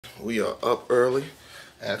We are up early.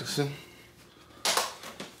 Addison,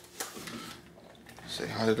 say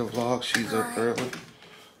hi to the vlog. She's up early.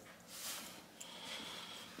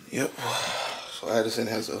 Yep. So Addison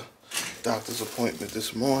has a doctor's appointment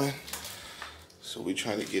this morning. So we're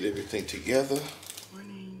trying to get everything together.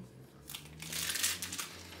 Morning.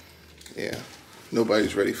 Yeah.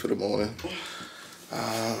 Nobody's ready for the morning.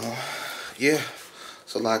 Yeah.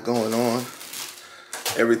 It's a lot going on.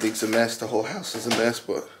 Everything's a mess. The whole house is a mess,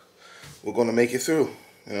 but we're going to make it through.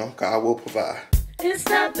 You know, God will provide. It's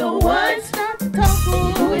not the what, it's not the talk,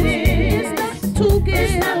 who it is. It's not the took,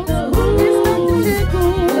 it's not the who, it's not the tick,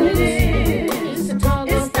 who it is. It's not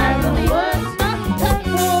the what, it's not the talk,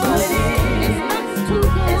 who it is. It's not the took,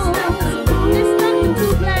 it's not the who, it's not the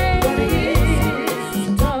took, what it is. It's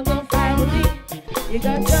the talk of family. You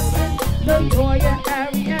got Justin, Latoya,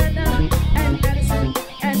 Ariana, and Addison,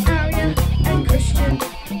 and Aria, and Christian.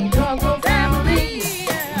 The talk of family.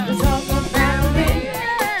 The talk of family.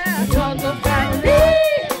 The talk of family.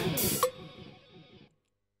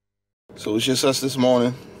 So it's just us this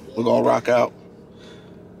morning. We're going to rock out.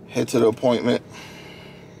 Head to the appointment.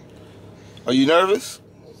 Are you nervous?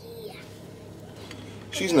 Yeah.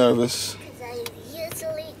 She's nervous. Because I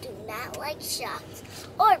usually do not like shots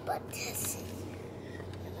or blood tests.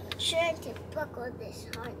 I'm trying to buckle this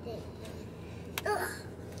hard thing. Ugh,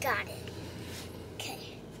 got it.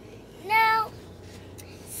 Okay. Now,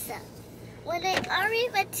 so, when I already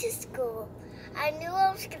went to school, I knew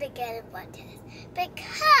I was going to get a blood test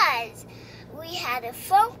because we had a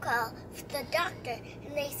phone call with the doctor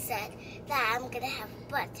and they said that I'm going to have a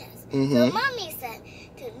blood test. So Mommy said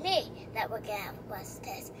to me that we're going to have a blood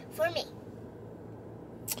test for me.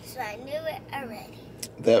 So I knew it already.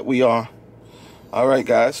 That we are. All right,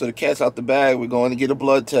 guys. So the cat's out the bag. We're going to get a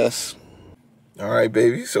blood test. All right,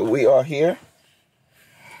 baby. So we are here.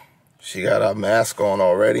 She got our mask on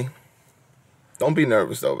already. Don't be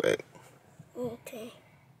nervous, though, babe. Okay.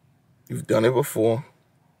 You've done it before.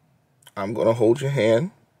 I'm going to hold your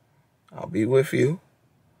hand. I'll be with you.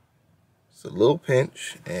 It's a little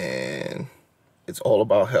pinch, and it's all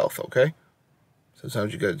about health, okay?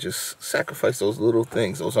 Sometimes you got to just sacrifice those little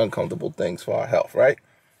things, those uncomfortable things for our health, right?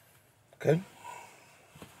 Okay?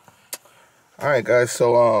 All right, guys.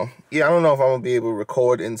 So, yeah, I don't know if I'm going to be able to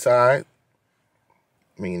record inside.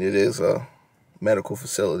 I mean, it is a medical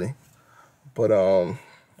facility. But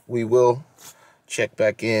we will check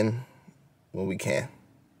back in when we can.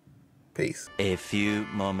 Peace. A few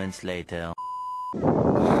moments later.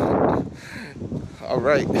 All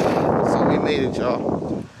right, so we made it,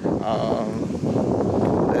 y'all.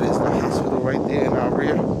 That is the hospital right there in our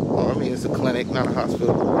rear. Oh, I mean, it's a clinic, not a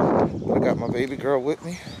hospital. I got my baby girl with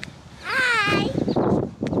me. Hi.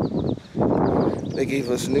 They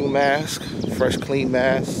gave us new masks, fresh, clean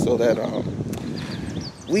masks, so that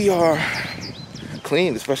we are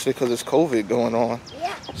clean, especially because it's COVID going on.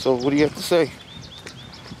 Yeah. So what do you have to say?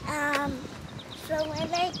 So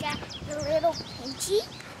when I got the little pinchy,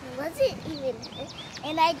 it wasn't even hurt,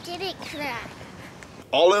 and I didn't cry.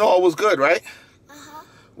 All in all was good, right? Uh-huh.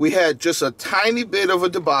 We had just a tiny bit of a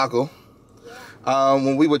debacle. Yeah.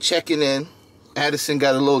 When we were checking in, Addison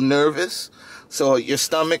got a little nervous. So your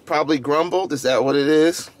stomach probably grumbled. Is that what it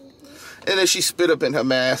is? And then she spit up in her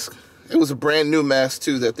mask. It was a brand new mask,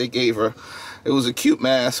 too, that they gave her. It was a cute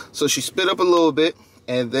mask. So she spit up a little bit.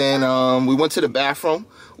 And then we went to the bathroom.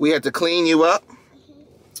 We had to clean you up.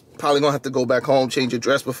 Probably going to have to go back home, change your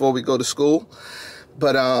dress before we go to school.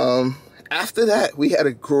 But after that, we had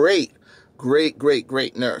a great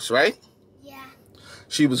nurse, right? Yeah.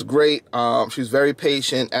 She was great. She was very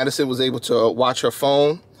patient. Addison was able to watch her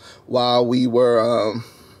phone while we were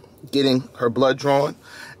getting her blood drawn.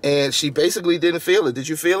 And she basically didn't feel it. Did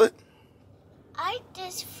you feel it? I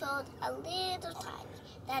just felt a little tiny.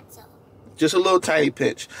 That's all. Just a little tiny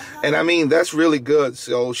pinch. And I mean, that's really good.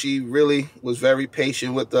 So she really was very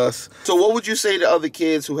patient with us. So what would you say to other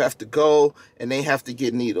kids who have to go and they have to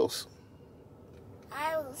get needles?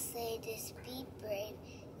 I will say just be brave,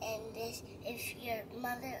 and this, if your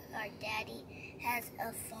mother or daddy has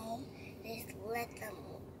a phone, just let them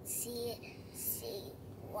see it,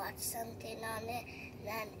 watch something on it,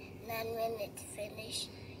 then when it's finished,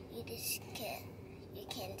 you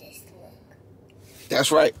can just look.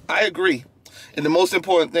 That's right. I agree. And the most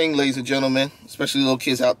important thing, ladies and gentlemen, especially little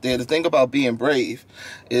kids out there, the thing about being brave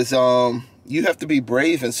is you have to be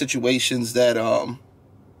brave in situations that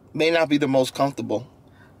may not be the most comfortable,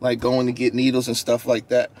 like going to get needles and stuff like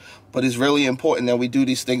that. But it's really important that we do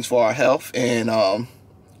these things for our health. And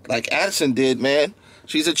like Addison did, man,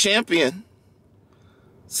 she's a champion.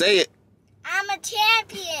 Say it. I'm a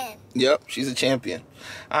champion. Yep, she's a champion.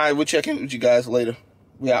 All right, we'll check in with you guys later.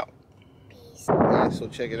 We out. Alright, so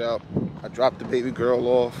check it out. I dropped the baby girl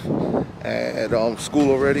off at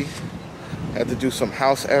school already. Had to do some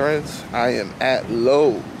house errands. I am at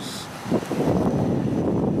Lowe's.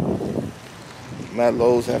 I'm at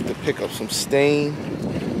Lowe's. I have to pick up some stain.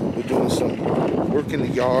 We're doing some work in the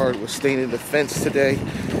yard. We're staining the fence today.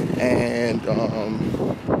 And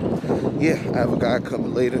yeah, I have a guy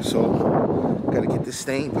coming later, so gotta get this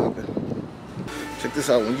stain popping. Check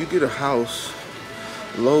this out. When you get a house,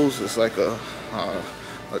 Lowe's is like a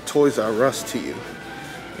Toys R Us to you.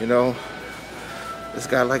 You know, it's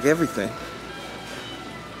got like everything.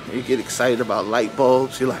 You get excited about light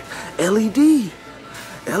bulbs. You're like, LED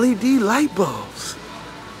light bulbs.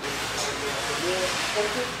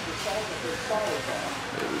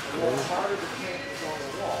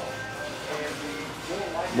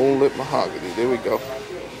 Moonlit mahogany. There we go.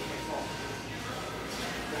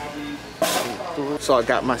 So I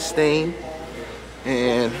got my stain,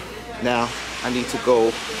 and now I need to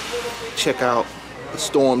go check out the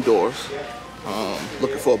storm doors.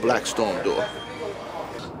 Looking for a black storm door.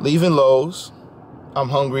 Leaving Lowe's. I'm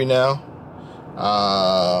hungry now.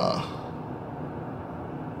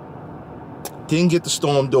 Didn't get the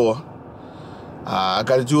storm door. I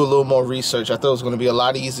got to do a little more research. I thought it was going to be a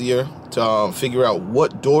lot easier to figure out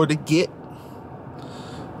what door to get.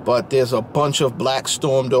 But there's a bunch of black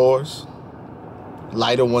storm doors.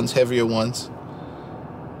 Lighter ones, heavier ones.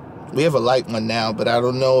 We have a light one now, but I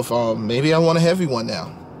don't know if maybe I want a heavy one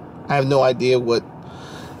now. I have no idea what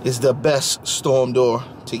is the best storm door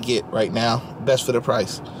to get right now. Best for the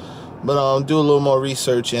price. But do a little more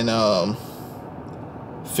research and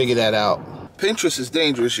figure that out. Pinterest is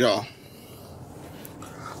dangerous, y'all.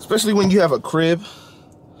 Especially when you have a crib.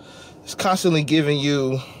 It's constantly giving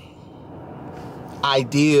you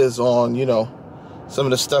ideas on, you know, some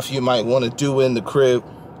of the stuff you might want to do in the crib.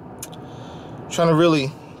 Trying to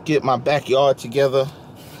really get my backyard together.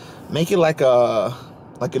 Make it like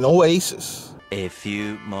an oasis. A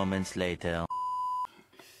few moments later.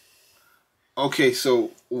 Okay,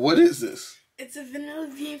 so what is this? It's a vanilla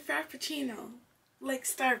bean frappuccino, like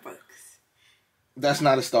Starbucks. That's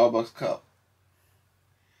not a Starbucks cup.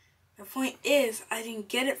 The point is, I didn't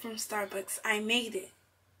get it from Starbucks. I made it.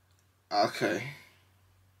 Okay.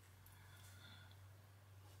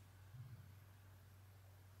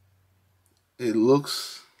 It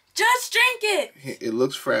looks... Just drink it! It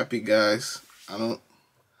looks frappy, guys. I don't...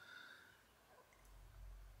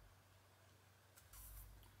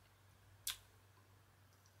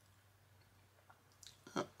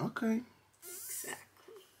 Okay.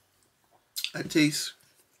 Exactly. That tastes...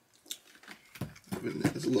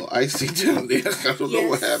 There's a little icy down there. I don't know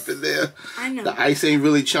what happened there. I know. The ice ain't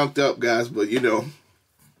really chunked up, guys, but you know.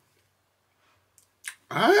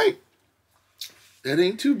 Alright. That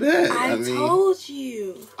ain't too bad. I mean, told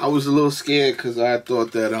you. I was a little scared because I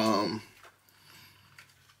thought that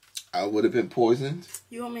I would have been poisoned.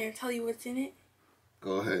 You want me to tell you what's in it?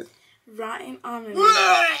 Go ahead. Rotten almond,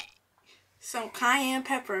 some cayenne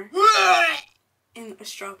pepper, and a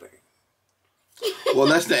strawberry. Well,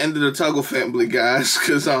 that's the end of the Tuggle family, guys,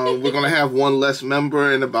 because we're going to have one less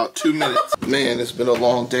member in about 2 minutes. Man, it's been a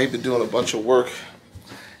long day. Been doing a bunch of work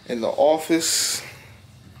in the office.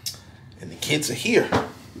 And the kids are here.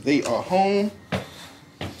 They are home.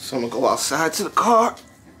 So I'm going to go outside to the car,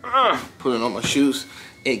 put it on my shoes,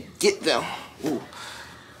 and get them. Ooh,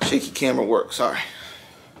 shaky camera work, sorry.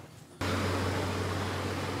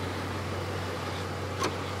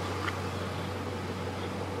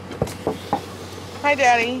 Hi,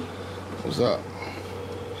 Daddy. What's up?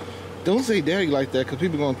 Don't say daddy like that, because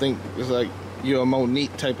people going to think it's like you're a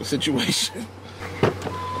Monique type of situation.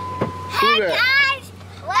 Hey guys,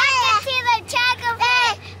 welcome to the Tuggle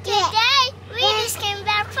Family. Today, we just came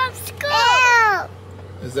back from school.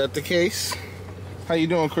 Is that the case? How you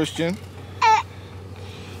doing, Christian?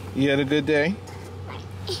 You had a good day?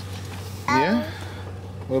 Yeah?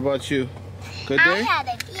 What about you? Good day? I had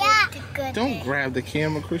a good day. Don't grab the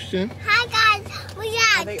camera, Christian. Hi guys, we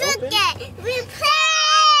had a good day. We played.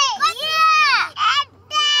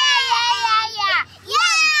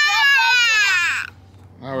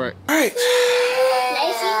 All right.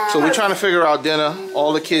 So we're trying to figure out dinner.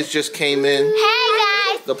 All the kids just came in.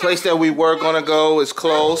 Hey guys. The place that we were gonna go is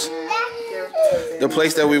closed. The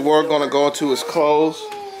place that we were gonna go to is closed.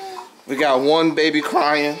 We got one baby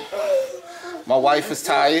crying. My wife is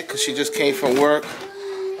tired because she just came from work.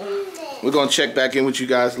 We're gonna check back in with you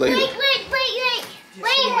guys later. Wait,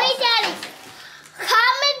 Daddy.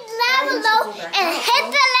 Comment down below and hit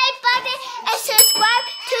the like button and subscribe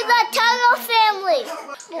to the Tuggle family.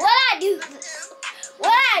 What I do.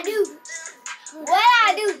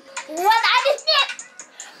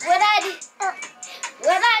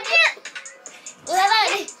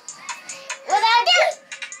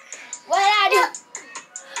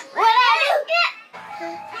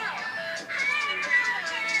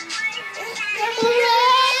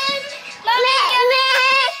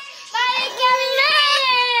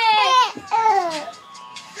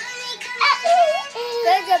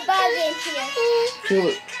 Do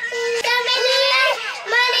it.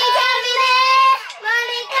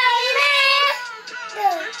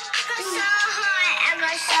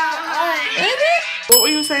 What were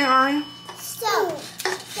you saying, Ari? So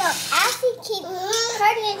as he keeps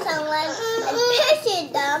hurting someone and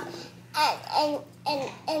pushing them, and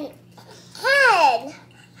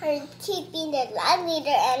her keeping the line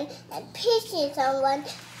leader and pushing someone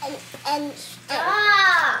and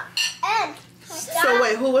So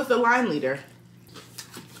wait, who was the line leader?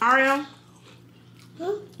 Aria?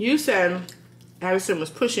 You said Addison was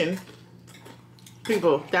pushing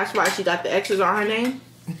people. That's why she got the X's on her name?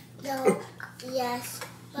 No, yes.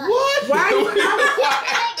 But What? Why?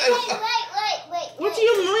 Wait. What do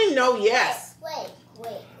you mean, no, yes? Wait.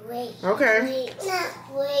 Okay. Wait.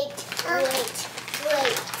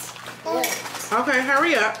 Okay,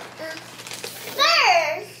 hurry up.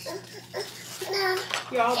 First,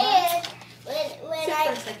 Y'all and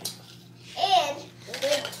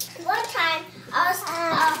when one time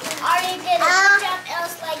Ari did a jump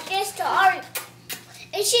else like this to Ari,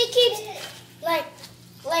 and she keeps like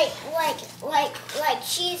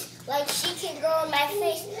she can go in my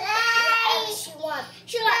face wherever she wants.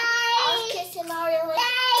 She I was kissing Mario like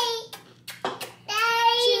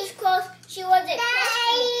she was close. She wasn't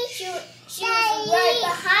close to me. She was right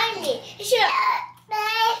behind me. And she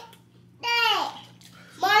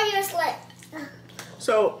Mario's like,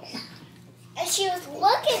 So, and she was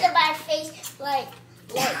looking at my face like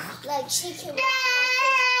she can look at my face wherever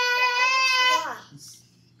she wants.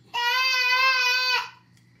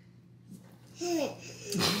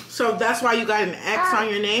 so that's why you got an X on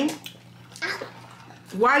your name?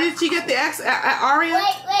 Why did she get the X at Aria?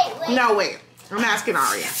 Wait. No, wait. I'm asking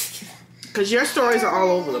Aria. Because your stories are all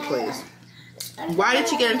over the place. Why did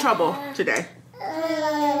she get in trouble today?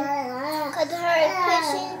 Because her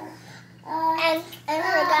pushing and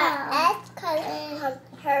her got X because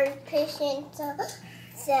her pushing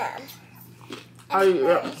Sam. Are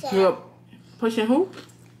you pushing who?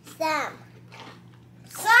 Sam.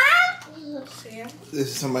 This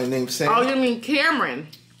is somebody named Sam. Oh, you mean Cameron.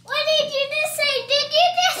 What did you just say? Did you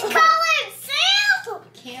just call him Sam?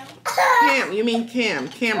 Cam, you mean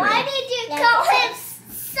Cameron. Why did you call him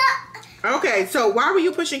Sam? Okay, so why were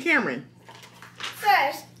you pushing Cameron?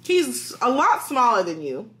 First, He's a lot smaller than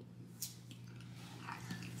you.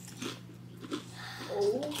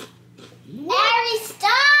 Mary, stop.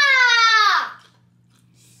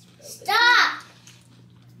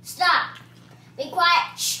 Be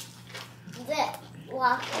quiet. Shh.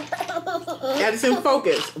 Walk. Addison,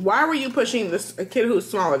 focus. Why were you pushing this a kid who's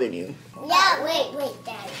smaller than you? Yeah, wait,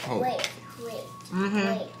 Daddy. Oh. Wait.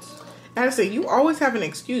 Addison, you always have an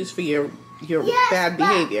excuse for your Yes, bad but-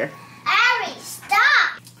 behavior. Ari,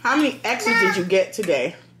 stop. How many X's did you get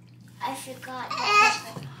today? I forgot.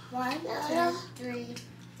 1, 2, 3.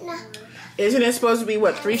 No. Isn't it supposed to be,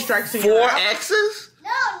 what, 3 strikes and 4 you're out? X's? No.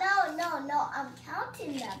 I'm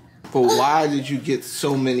counting them. But why did you get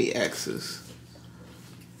so many X's?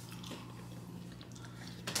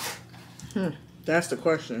 That's the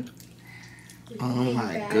question. Oh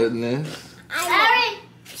my goodness. Ari,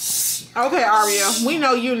 Okay, Aria, we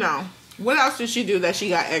know you know. What else did she do that she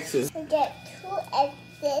got X's? I get 2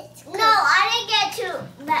 X's. No, I didn't get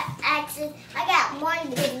 2 X's. I got more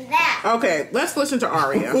than that. Okay, let's listen to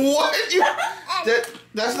Aria. What?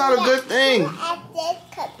 That's not a good thing. X's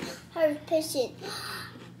because her pushing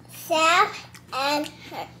Sam and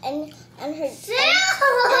her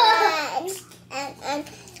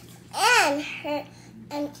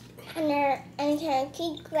and her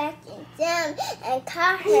keep cracking Sam and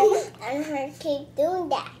caught her and her keep doing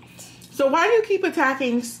that. So why do you keep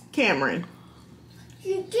attacking Cameron?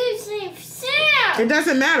 You keep saying Sam. It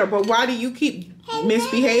doesn't matter, but why do you keep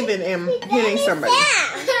misbehaving and hitting somebody?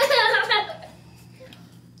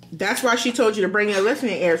 That's why she told you to bring your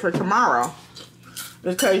listening ears for tomorrow.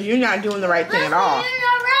 Because you're not doing the right thing at all.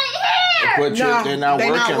 But they're not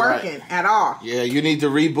working right. at all. Yeah, you need to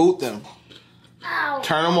reboot them. Ow.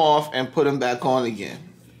 Turn them off and put them back on again.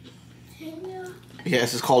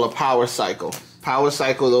 Yes, it's called a power cycle. Power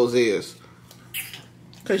cycle those ears.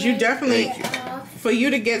 Because you definitely, Thank you. for you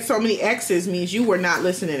to get so many X's means you were not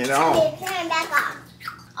listening at all. Okay, turn back on.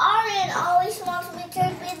 Arian always wants me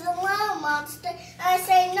to be the little monster. And I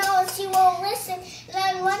say no, and she won't listen. And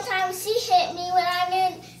then one time she hit me when I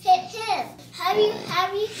didn't hit him. Have you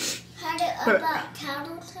heard it about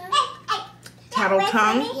tattle tongue? Tattle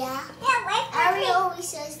tongue? Yeah. Ari always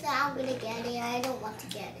says that I'm gonna get it. I don't want to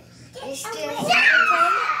get it. It's still tattle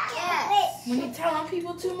tongue? Yes. When you telling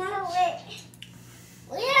people too much?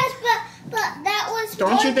 Yes, but that was.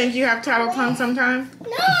 Don't you think you have tattle tongue sometimes?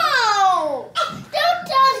 No! Don't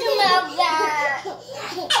talking about that.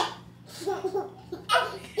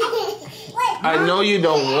 I know you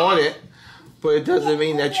don't want it, but it doesn't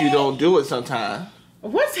mean that you don't do it sometimes.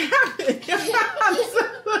 What's happening?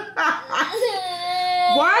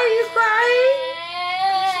 Why are you crying?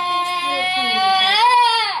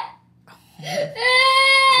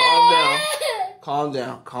 Calm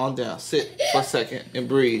down. Calm down. Sit for a second and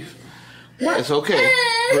breathe. What? It's okay.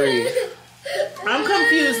 Breathe. I'm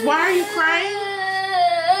confused. Why are you crying?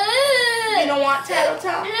 You don't want tattle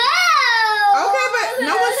tongue? Okay, but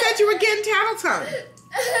no one said you were getting tattle tongue.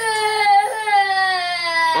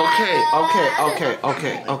 Okay.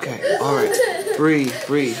 All right. Breathe.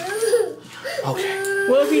 Okay.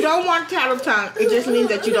 Well, if you don't want tattle tongue, it just means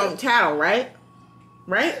that you don't tattle, right?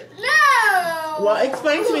 Right? No. Well,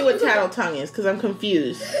 explain to me what tattle tongue is, because I'm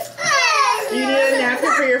confused. You need a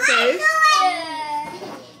napkin for your face?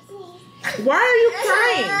 Why are you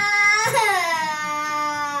crying?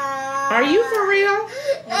 Are you for real?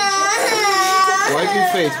 Wipe your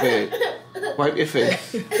face, babe. Wipe your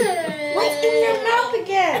face. What's in your mouth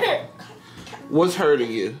again? What's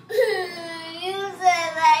hurting you? You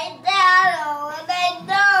said I tattle and I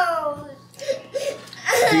don't.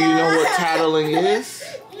 Do you know what tattling is?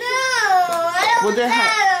 No, I don't What the heck?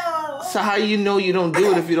 tattle. So how you know you don't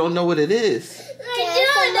do it if you don't know what it is? I do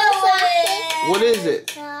know what it is. What is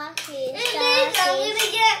it? It means I'm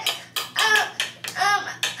gonna get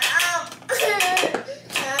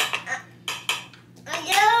a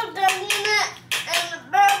yellow donut and a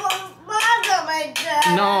purple spot on my chest.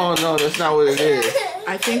 No, that's not what it is.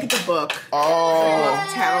 I think the book, Oh.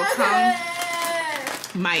 Tattle Tongue,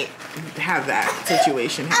 might have that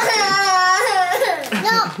situation happen.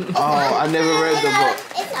 No. Oh, I never read the book.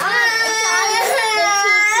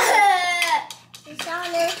 It's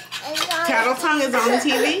on it. Tattle Tongue is on the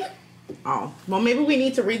TV? Oh, well, maybe we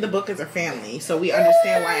need to read the book as a family so we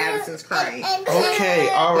understand why Addison's crying. Okay,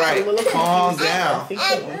 all right. Calm I down. think we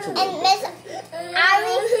want to And read. Miss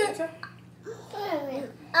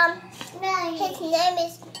Ari, his name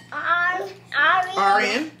is Ari.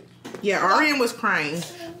 Arian? Yeah, Arian was crying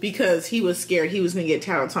because he was scared he was going to get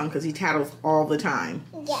tattle tongue because he tattles all the time.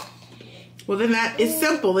 Yeah. Well, then that is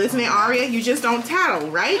simple, isn't it, Aria? You just don't tattle,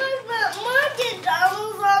 right? But Martin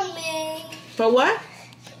knows on me. But what?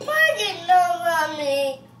 Martin knows on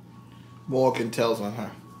me. Morgan tells on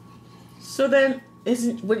her. So then,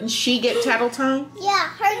 wouldn't she get tattle tongue? Yeah,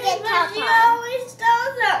 her get But she top always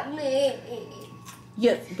tells at me.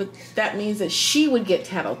 Yes, but that means that she would get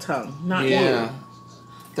tattle tongue, not Yeah.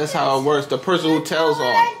 That's how it works. The person who tells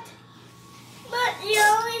on. But she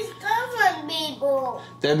always tells on people.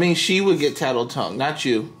 That means she would get tattle tongue, not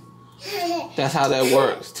you. That's how that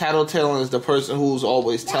works. Tattletelling is the person who's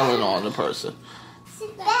always telling on the person.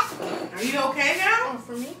 Are you okay now?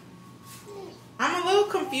 For me? I'm a little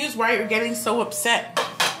confused why you're getting so upset.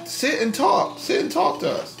 Sit and talk. Sit and talk to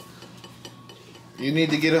us. You need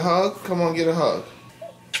to get a hug? Come on, get a hug.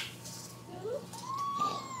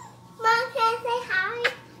 Mom, can I say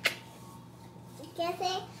hi? Can I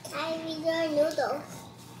say hi with your noodles?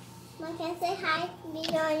 Mom, can I say hi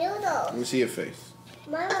with your Let noodles? me see your face.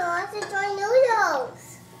 Mom, I want to try noodles.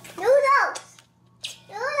 Noodles.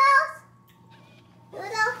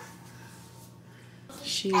 Noodles.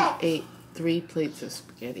 She ate 3 plates of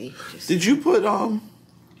spaghetti. Did you put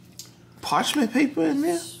parchment paper in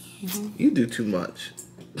there? You do too much.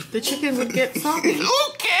 The chicken would get soggy.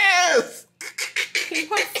 Who cares? Who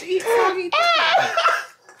wants to eat soggy chicken?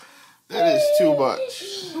 That is too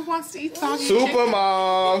much. Who wants to eat soggy chicken?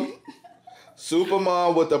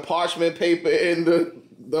 Supermom with the parchment paper in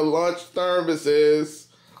the lunch thermoses.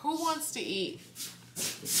 Who wants to eat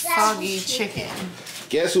soggy chicken?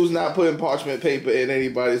 Guess who's not putting parchment paper in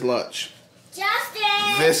anybody's lunch?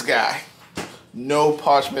 Justin. This guy. No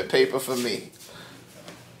parchment paper for me.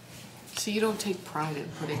 So you don't take pride in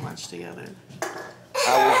putting lunch together.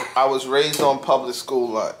 I was raised on public school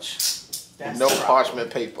lunch. That's No the problem. parchment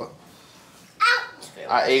paper.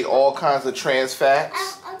 I ate all kinds of trans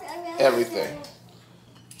fats. Everything.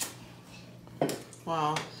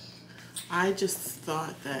 Well, I just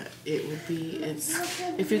thought that it would be,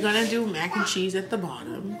 if you're gonna do mac and cheese at the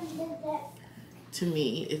bottom, to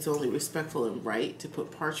me, it's only respectful and right to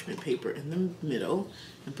put parchment paper in the middle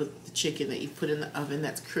and put the chicken that you put in the oven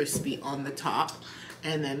that's crispy on the top,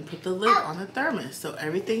 and then put the lid on the thermos so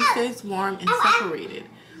everything stays warm and separated.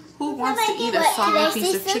 Who wants to eat a soggy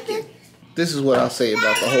piece of chicken? This is what I'll say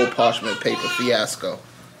about the whole parchment paper fiasco.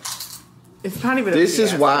 It's not even. This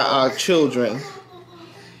is why our children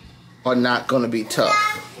are not going to be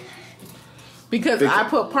tough. Because I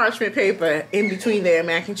put parchment paper in between their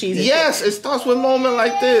mac and cheese. And Yes, it starts with a moment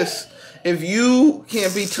like this. If you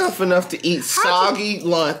can't be tough enough to eat soggy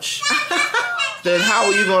lunch, then how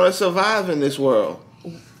are you going to survive in this world?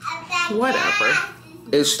 Whatever.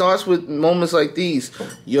 It starts with moments like these.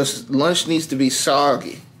 Your lunch needs to be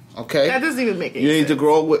soggy. Okay? That doesn't even make any You sense. need to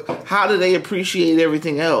grow up with. How do they appreciate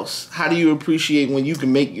everything else? How do you appreciate when you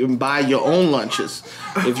can make and buy your own lunches?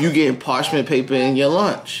 If you get parchment paper in your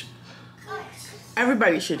lunch.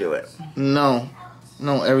 Everybody should do it. No,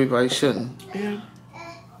 everybody shouldn't. Yeah.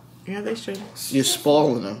 Yeah, they should. You're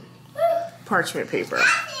spoiling them. Parchment paper.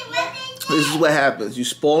 This is what happens. You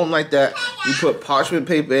spoil them like that. You put parchment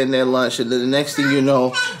paper in their lunch, and then the next thing you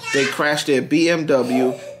know, they crash their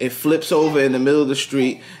BMW. It flips over in the middle of the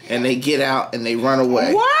street, and they get out and they run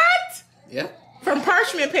away. What? Yep. From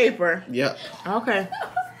parchment paper? Yep. Okay.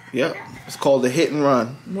 Yep. It's called a hit and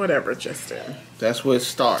run. Whatever, Justin. That's where it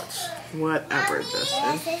starts. Whatever,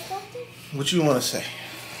 Justin. What you want to say?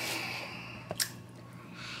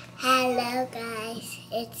 Hello guys,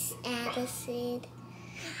 it's Addison,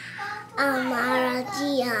 Amara,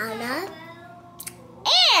 Gianna,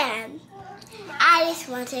 and I just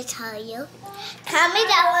want to tell you, comment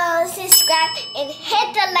down below, subscribe, and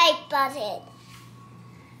hit the like button.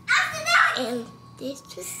 And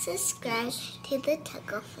just subscribe to the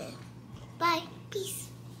Taco Fan. Bye. Peace.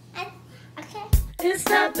 Okay. It's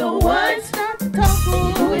not the one stop